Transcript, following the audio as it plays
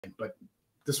but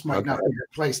this might not be your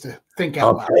place to think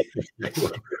out loud.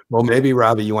 Well, maybe,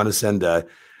 Robbie, you want to send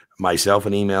myself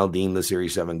an email, Dean the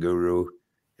Series 7 Guru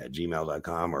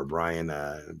 @gmail.com, or Brian,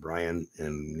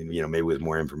 and maybe with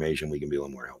more information we can be a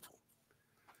little more helpful.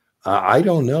 I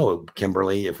don't know,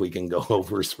 Kimberly, if we can go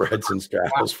over spreads and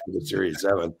straddles for the Series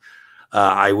 7.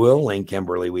 I will link,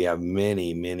 Kimberly. We have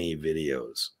many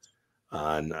videos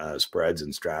on spreads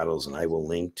and straddles, and I will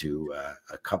link to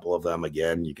a couple of them.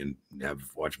 Again, you can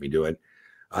watch me do it.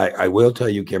 I will tell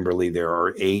you, Kimberly, there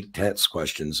are 8 test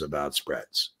questions about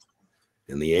spreads.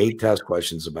 And the 8 test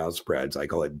questions about spreads, I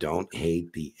call it don't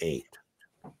hate the 8,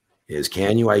 is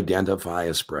can you identify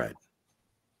a spread?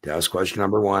 Test question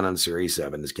number 1 on Series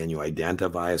 7 is, can you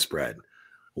identify a spread?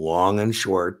 Long and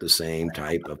short, the same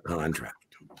type of contract.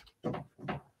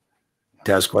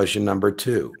 Test question number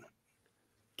 2,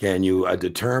 can you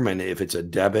determine if it's a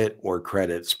debit or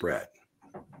credit spread?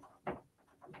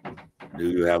 Do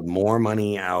you have more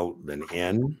money out than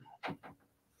in,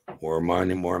 or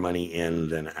more money in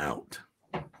than out?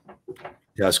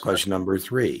 Test question number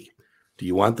 3, do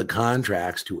you want the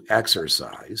contracts to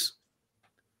exercise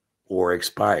or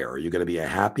expire? Are you going to be a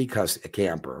happy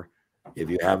camper if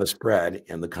you have a spread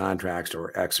and the contracts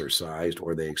are exercised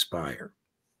or they expire?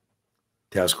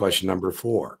 Test question number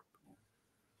 4,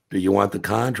 do you want the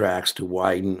contracts to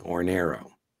widen or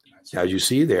narrow? Now, as you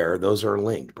see there, those are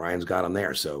linked. Brian's got them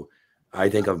there. So I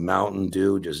think of Mountain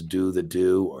Dew, just do the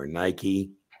do, or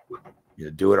Nike.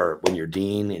 Do it, or when you're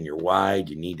Dean and you're wide,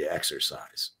 you need to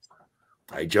exercise.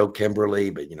 I joke,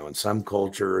 Kimberly, but in some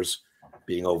cultures,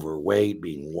 being overweight,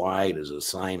 being wide is a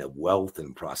sign of wealth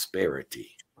and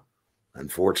prosperity.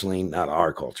 Unfortunately, not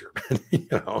our culture.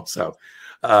 So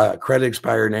credit,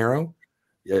 expire, narrow.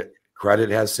 Credit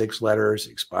has 6 letters,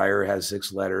 expire has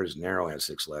 6 letters, narrow has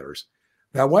 6 letters.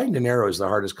 Now, wide and narrow is the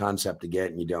hardest concept to get,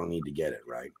 and you don't need to get it,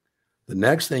 right? The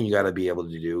next thing you got to be able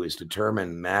to do is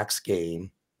determine max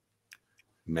gain,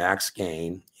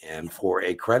 and for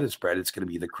a credit spread, it's going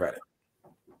to be the credit.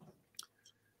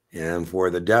 And for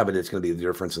the debit, it's going to be the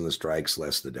difference in the strikes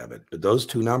less the debit. But those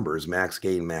 2 numbers, max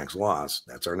gain, max loss,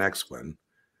 that's our next one,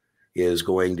 is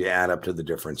going to add up to the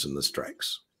difference in the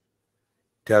strikes.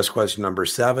 Test question number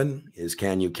 7 is,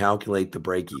 can you calculate the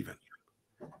break even?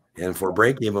 And for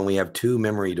break even, we have 2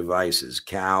 memory devices,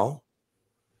 call,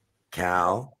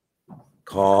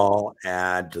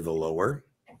 add to the lower.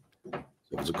 So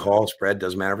if it's a call spread,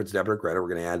 doesn't matter if it's debit or credit, we're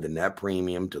going to add the net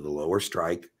premium to the lower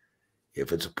strike.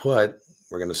 If it's a put,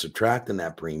 we're going to subtract the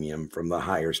net premium from the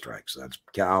higher strike. So that's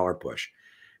call or push.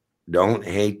 Don't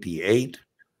hate the 8.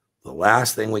 The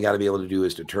last thing we got to be able to do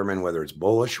is determine whether it's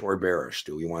bullish or bearish.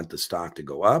 Do we want the stock to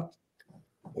go up,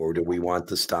 or do we want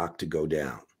the stock to go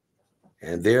down?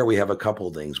 And there we have a couple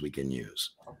of things we can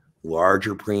use.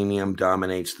 Larger premium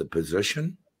dominates the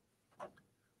position,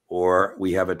 or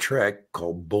we have a trick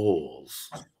called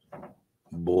bulls.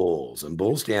 Bulls. And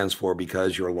bull stands for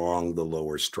because you're long the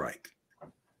lower strike.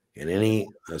 In any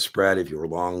spread, if you're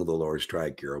long the lower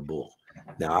strike, you're a bull.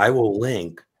 Now, I will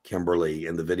link, Kimberly,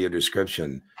 in the video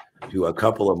description to a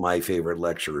couple of my favorite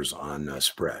lectures on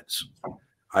spreads.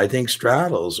 I think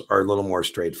straddles are a little more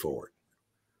straightforward.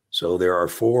 So there are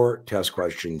 4 test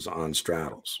questions on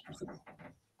straddles.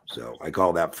 So I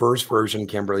call that first version,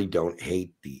 Kimberly, don't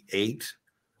hate the 8.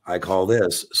 I call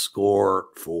this score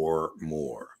for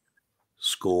more.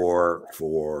 Score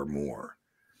for more.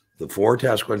 The 4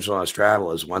 test questions on a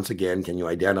straddle is, once again, can you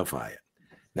identify it?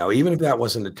 Now, even if that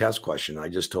wasn't a test question, I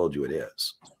just told you it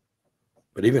is.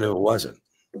 But even if it wasn't,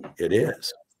 it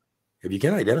is. If you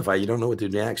can't identify, you don't know what to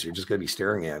do next. You're just going to be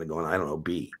staring at it going, I don't know,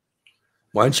 B.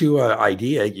 Once you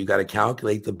ID it, you got to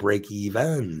calculate the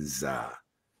break-evens.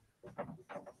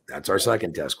 That's our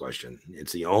second test question.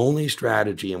 It's the only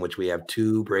strategy in which we have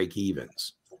 2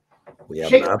 break-evens. We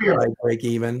have an upside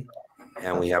break-even,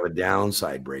 and we have a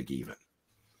downside break-even.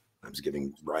 I was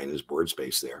giving Brian his board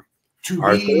space there.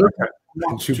 2B.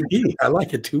 2B. I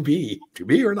like it. 2B.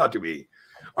 2B or not 2B.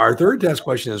 Our third test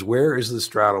question is, where is the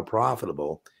straddle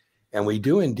profitable? And we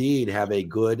do indeed have a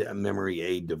good memory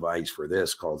aid device for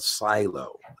this called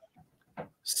Silo.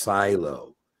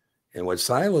 Silo. And what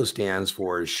Silo stands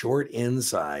for is short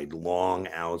inside, long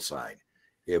outside.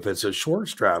 If it's a short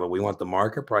straddle, we want the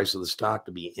market price of the stock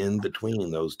to be in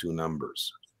between those 2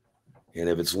 numbers. And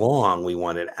if it's long, we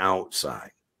want it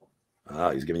outside.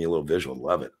 He's giving you a little visual.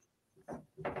 Love it.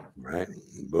 Right?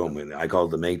 Boom. And I call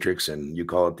it the matrix, and you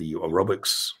call it the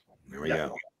aerobics. There we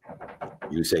go.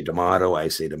 You say tomato, I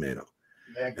say tomato.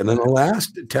 And then the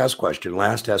last test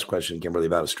question, Kimberly,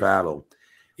 about a straddle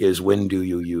is, when do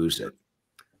you use it?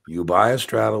 You buy a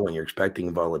straddle when you're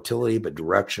expecting volatility, but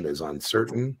direction is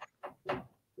uncertain.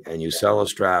 And you sell a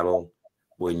straddle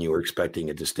when you were expecting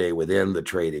it to stay within the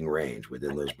trading range,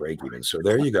 within those break-evens. So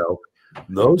there you go.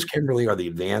 Those, Kimberly, are the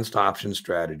advanced option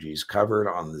strategies covered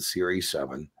on the Series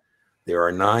 7. There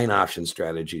are 9 option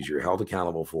strategies you're held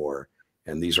accountable for,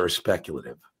 and these are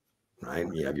speculative, right?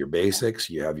 You have your basics,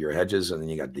 you have your hedges, and then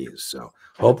you got these. So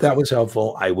hope that was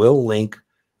helpful. I will link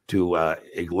to a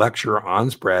lecture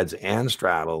on spreads and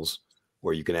straddles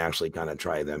where you can actually kind of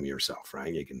try them yourself,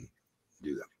 right? You can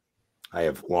do them. I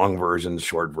have long versions,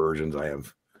 short versions. I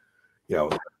have,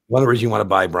 one of the reasons you want to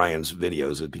buy Brian's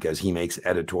videos is because he makes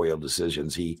editorial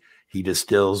decisions. He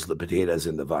distills the potatoes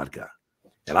into vodka,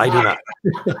 and I do not.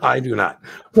 I do not.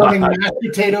 Putting mashed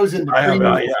potatoes in the cream.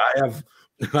 I have.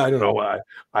 I don't know.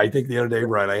 I think the other day,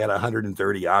 Brian, I had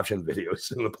 130 option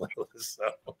videos in the playlist. So.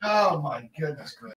 Oh my goodness.